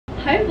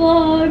Hi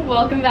vlog,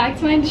 welcome back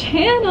to my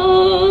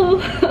channel.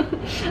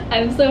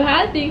 I'm so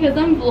happy because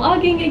I'm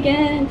vlogging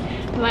again.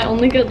 My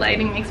only good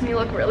lighting makes me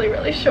look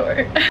really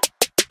short.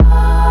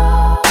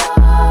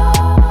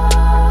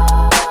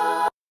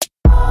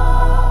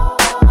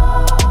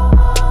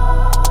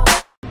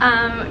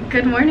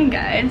 Good morning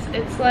guys.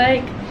 It's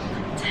like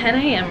 10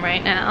 a.m.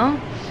 right now,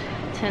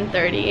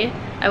 10:30.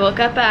 I woke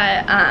up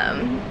at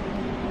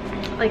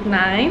like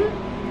 9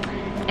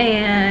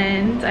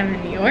 and I'm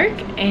in New York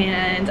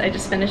and I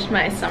just finished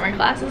my summer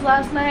classes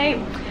last night,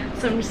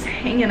 so I'm just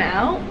hanging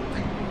out.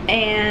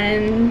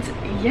 And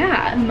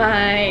yeah,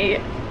 my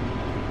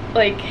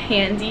like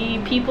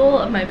handy people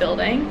of my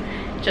building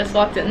just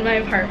walked into my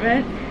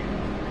apartment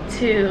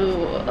to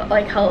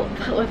like help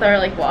with our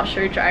like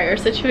washer dryer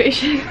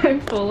situation.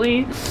 I'm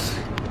fully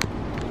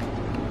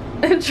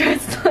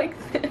dressed like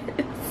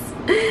this,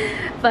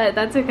 but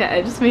that's okay.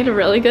 I just made a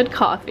really good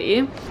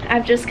coffee.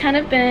 I've just kind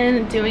of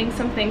been doing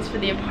some things for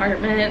the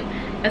apartment.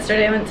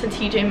 Yesterday I went to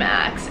TJ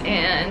Maxx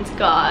and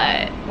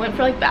went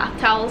for like bath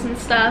towels and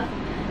stuff,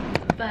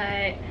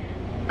 but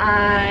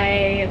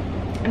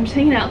I'm just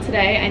hanging out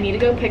today. I need to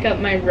go pick up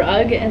my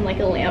rug and like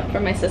a lamp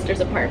from my sister's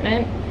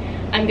apartment.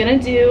 I'm gonna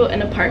do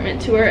an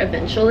apartment tour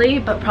eventually,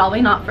 but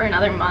probably not for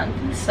another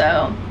month.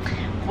 So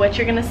what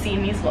you're gonna see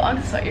in these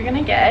vlogs is what you're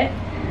gonna get.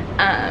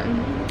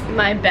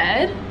 My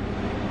bed,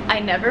 I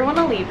never want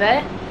to leave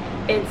it.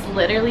 It's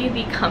literally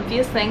the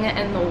comfiest thing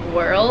in the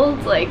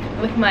world. Like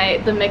with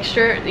the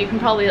mixture, you can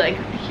probably like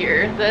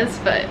hear this,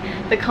 but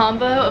the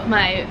combo of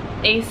my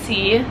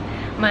AC,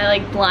 my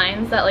like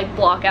blinds that like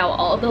block out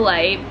all the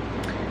light,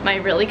 my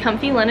really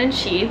comfy linen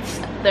sheets.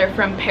 They're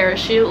from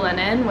Parachute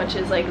Linen, which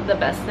is like the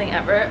best thing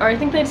ever. Or I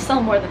think they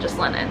sell more than just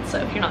linen, so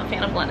if you're not a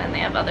fan of linen, they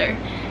have other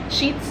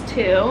sheets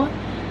too.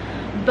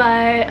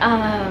 But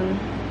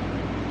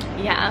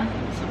yeah,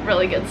 it's a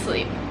really good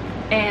sleep.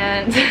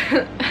 And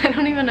I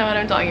don't even know what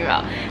I'm talking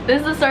about. This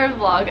is the start of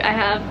the vlog.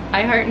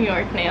 I Heart New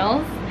York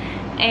nails,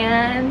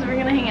 and we're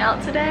gonna hang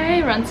out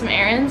today, run some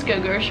errands, go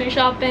grocery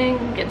shopping,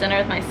 get dinner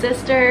with my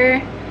sister,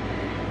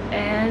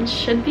 and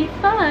should be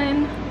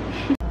fun.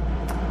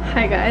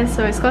 Hi guys,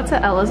 so I just got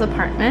to Ella's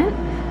apartment.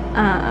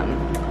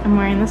 I'm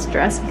wearing this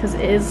dress because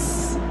it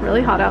is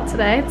really hot out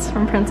today. It's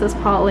from Princess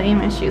Polly.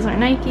 My shoes are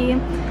Nike,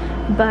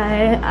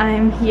 but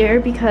I'm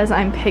here because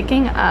I'm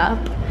picking up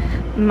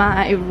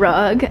my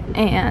rug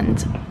and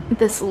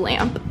this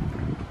lamp.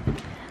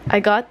 I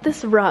got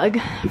this rug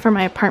for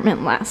my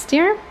apartment last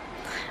year,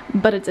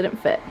 but it didn't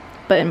fit.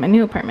 But in my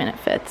new apartment it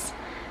fits.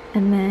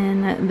 And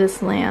then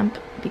this lamp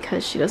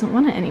because she doesn't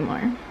want it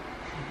anymore.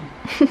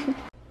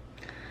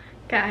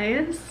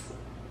 Guys,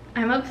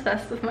 I'm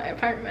obsessed with my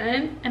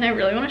apartment and I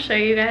really want to show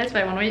you guys,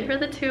 but I want to wait for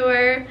the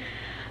tour.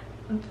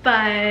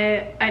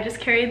 But I just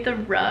carried the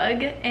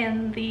rug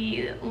and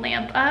the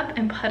lamp up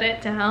and put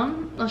it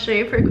down. I'll show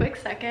you for a quick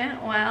second.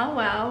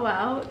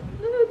 Wow.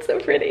 Ooh, it's so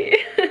pretty.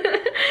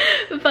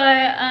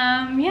 But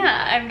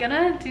yeah, I'm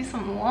gonna do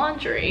some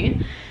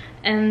laundry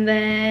and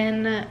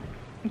then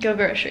go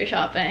grocery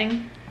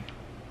shopping.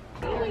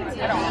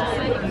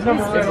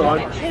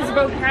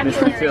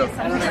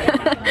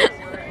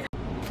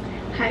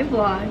 Hi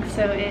vlog,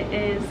 so it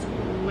is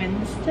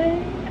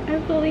Wednesday, I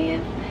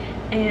believe,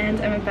 and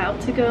I'm about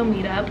to go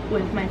meet up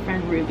with my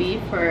friend Ruby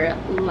for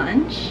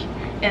lunch.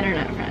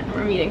 Internet friend.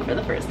 We're meeting for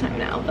the first time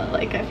now, but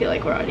like I feel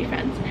like we're already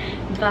friends.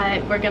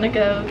 But we're gonna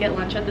go get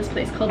lunch at this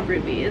place called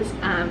Ruby's,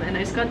 and I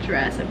just got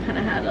dressed. I've kind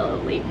of had a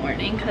late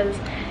morning because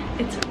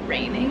it's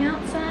raining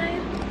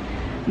outside,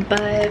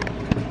 but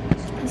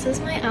this is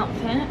my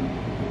outfit.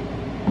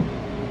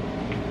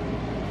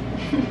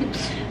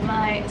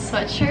 My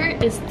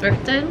sweatshirt is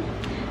thrifted,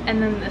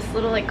 and then this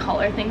little like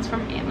collar thing's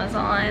from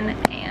Amazon,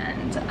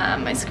 and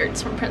my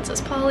skirt's from Princess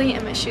Polly,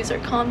 and my shoes are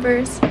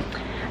Converse.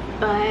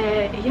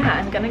 But yeah,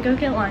 I'm gonna go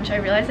get lunch. I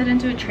realized I didn't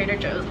do a Trader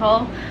Joe's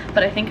haul,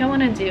 but I think I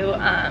want to do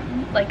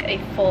like a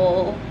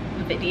full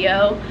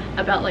video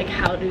about like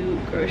how to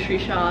grocery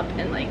shop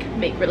and like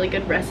make really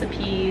good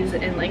recipes,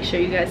 and like show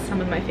you guys some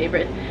of my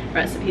favorite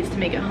recipes to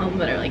make at home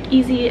that are like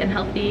easy and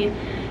healthy,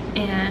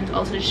 and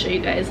also just show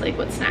you guys like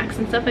what snacks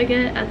and stuff I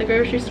get at the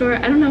grocery store.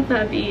 I don't know if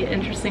that'd be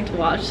interesting to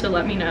watch, so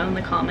let me know in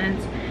the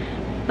comments.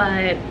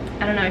 But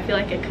I don't know, I feel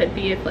like it could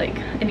be if like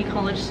any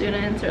college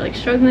students are like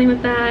struggling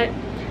with that,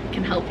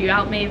 can help you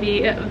out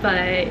maybe.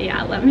 But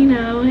yeah, let me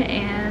know,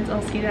 and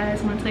I'll see you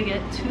guys once I get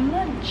to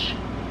lunch.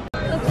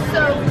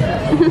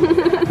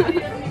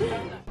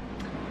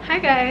 Hi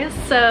guys,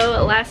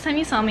 so last time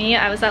you saw me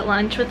I was at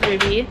lunch with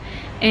Ruby,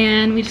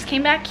 and we just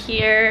came back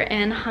here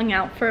and hung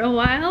out for a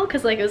while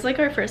because like it was like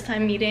our first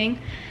time meeting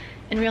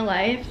in real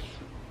life.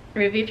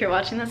 Ruby, if you're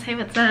watching this, hey,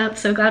 what's up?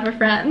 So glad we're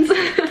friends.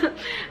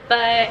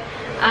 But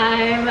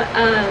I'm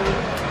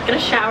gonna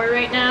shower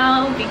right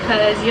now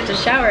because you have to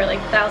shower like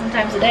 1,000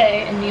 times a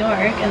day in New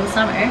York in the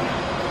summer.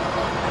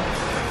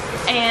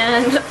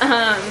 And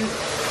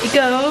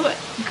go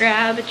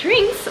grab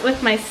drinks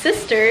with my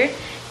sister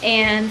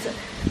and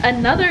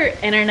another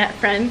internet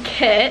friend,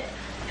 Kit,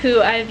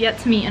 who I've yet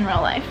to meet in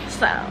real life.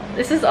 So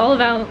this is all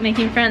about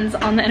making friends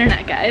on the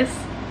internet, guys.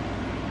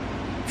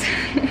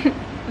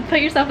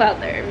 Put yourself out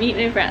there, meet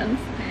new friends,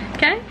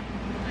 okay?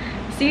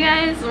 See you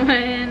guys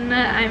when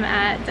I'm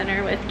at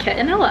dinner with Kit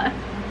and Ella.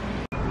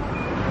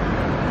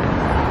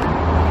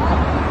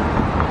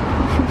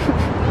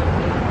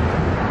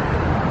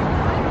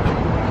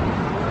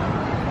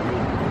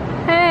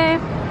 Hey!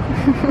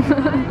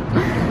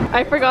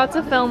 I forgot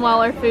to film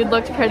while our food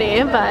looked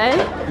pretty, but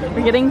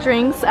we're getting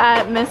drinks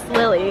at Miss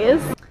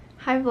Lily's.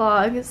 Hi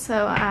vlog,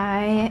 so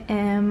I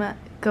am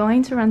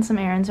going to run some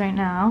errands right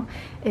now.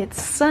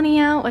 It's sunny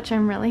out, which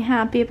I'm really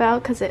happy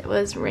about because it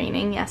was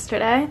raining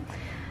yesterday.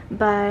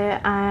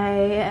 But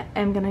I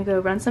am gonna go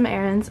run some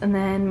errands, and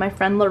then my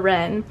friend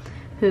Loren,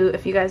 who,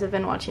 if you guys have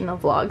been watching the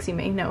vlogs, you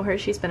may know her.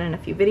 She's been in a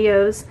few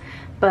videos,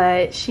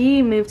 but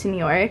she moved to New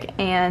York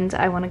and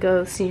I want to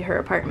go see her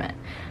apartment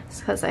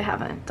because I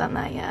haven't done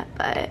that yet.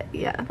 But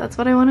yeah, that's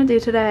what I want to do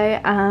today.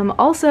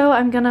 Also,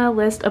 I'm gonna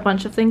list a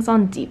bunch of things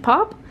on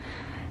Depop,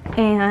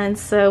 and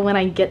so when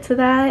I get to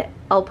that,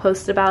 I'll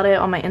post about it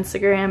on my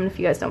Instagram. And if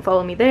you guys don't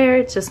follow me there,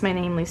 it's just my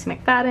name, Lucy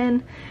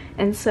McFadin.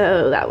 And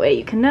so that way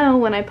you can know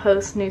when I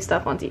post new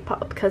stuff on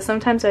Depop, because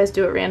sometimes I just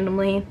do it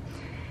randomly.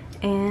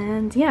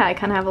 And yeah, I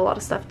kind of have a lot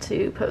of stuff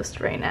to post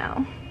right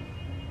now.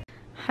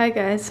 Hi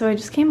guys, so I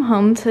just came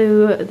home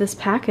to this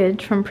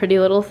package from Pretty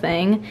Little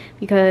Thing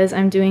because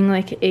I'm doing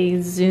like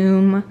a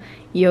Zoom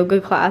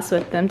yoga class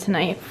with them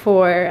tonight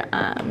for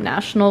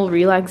National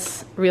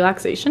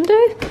Relaxation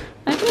Day,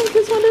 I think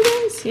is what it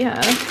is.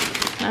 Yeah,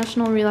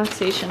 National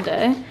Relaxation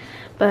Day.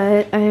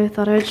 But I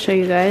thought I'd show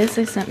you guys.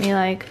 They sent me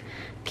like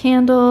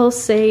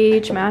candles,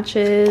 sage,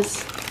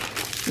 matches,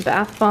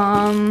 bath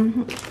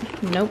bomb,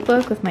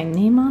 notebook with my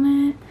name on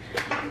it,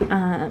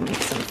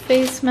 some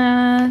face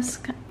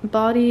mask,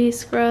 body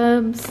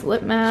scrubs,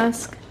 lip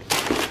mask.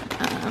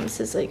 This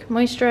is like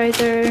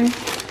moisturizer.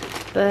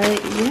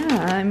 But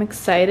yeah, I'm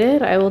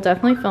excited. I will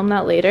definitely film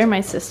that later.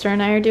 My sister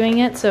and I are doing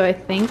it, so I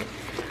think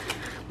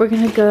we're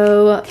gonna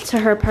go to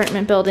her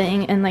apartment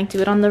building and like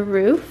do it on the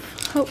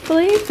roof,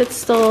 hopefully, if it's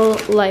still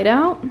light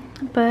out.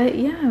 But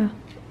yeah,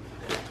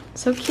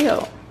 so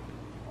cute.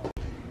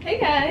 Hey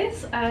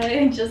guys,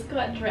 I just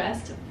got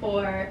dressed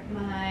for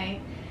my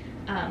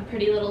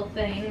Pretty Little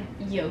Thing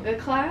yoga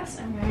class.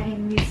 I'm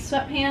wearing these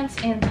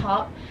sweatpants and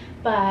top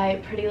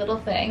by Pretty Little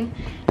Thing,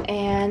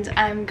 and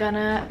I'm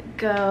gonna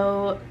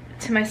go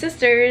to my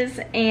sister's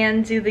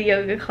and do the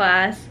yoga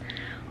class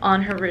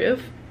on her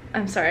roof.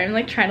 I'm sorry, I'm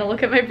like trying to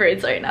look at my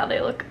braids right now.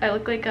 I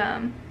look like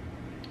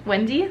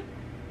Wendy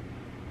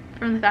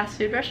from the fast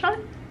food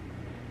restaurant.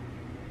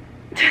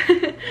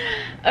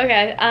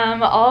 Okay,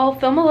 I'll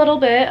film a little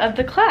bit of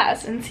the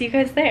class and see you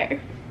guys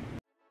there.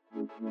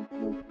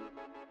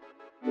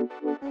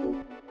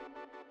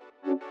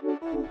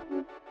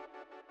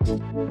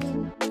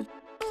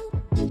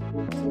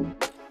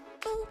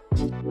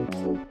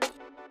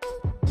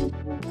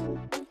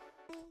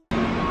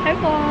 Hi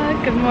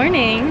vlog, good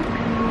morning.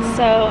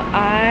 So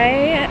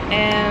I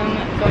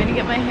am going to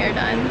get my hair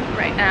done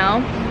right now.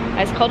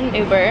 I just called an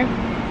Uber.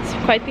 It's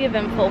quite the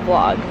eventful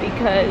vlog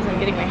because I'm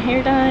getting my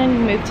hair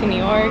done, moved to New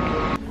York.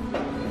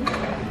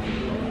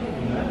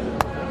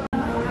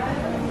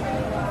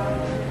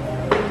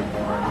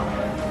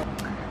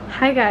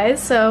 Hi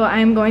guys, so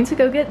I'm going to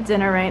go get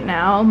dinner right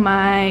now.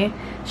 My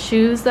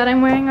shoes that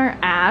I'm wearing are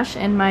ash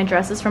and my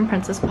dress is from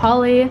Princess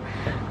Polly,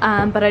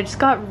 but I just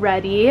got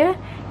ready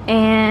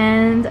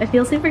and I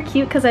feel super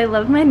cute because I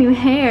love my new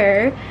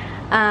hair.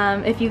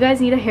 If you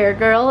guys need a hair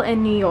girl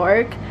in New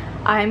York,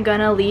 I'm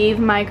gonna leave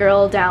my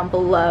girl down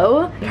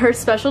below. Her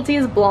specialty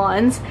is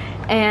blondes,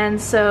 and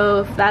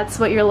so if that's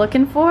what you're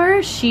looking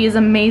for, she's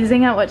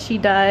amazing at what she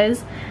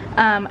does.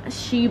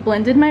 She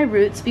blended my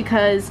roots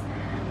because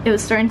it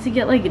was starting to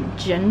get like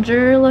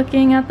ginger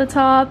looking at the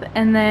top,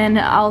 and then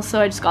also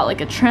I just got like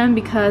a trim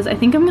because I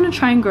think I'm gonna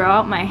try and grow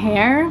out my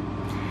hair,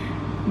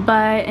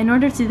 but in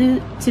order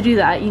to do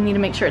that, you need to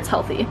make sure it's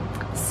healthy.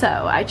 So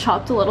I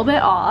chopped a little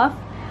bit off.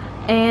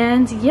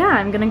 And yeah,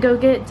 I'm gonna go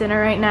get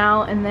dinner right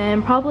now and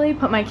then probably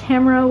put my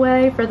camera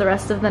away for the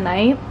rest of the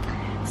night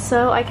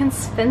so I can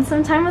spend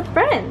some time with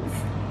friends.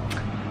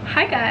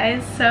 Hi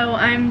guys, so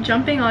I'm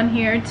jumping on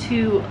here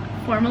to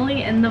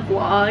formally end the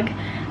vlog.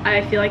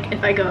 I feel like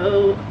if I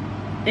go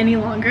any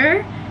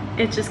longer,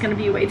 it's just gonna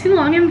be way too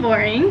long and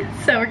boring,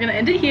 so we're gonna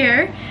end it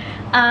here.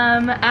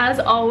 As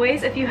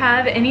always, if you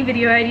have any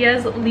video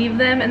ideas, leave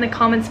them in the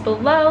comments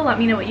below. Let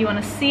me know what you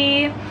want to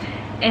see.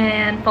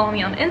 And follow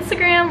me on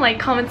Instagram, like,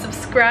 comment,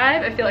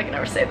 subscribe. I feel like I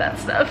never say that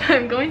stuff.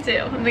 I'm going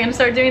to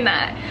start doing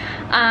that.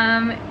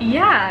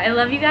 Yeah, I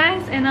love you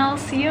guys, and I'll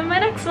see you in my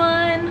next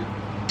one.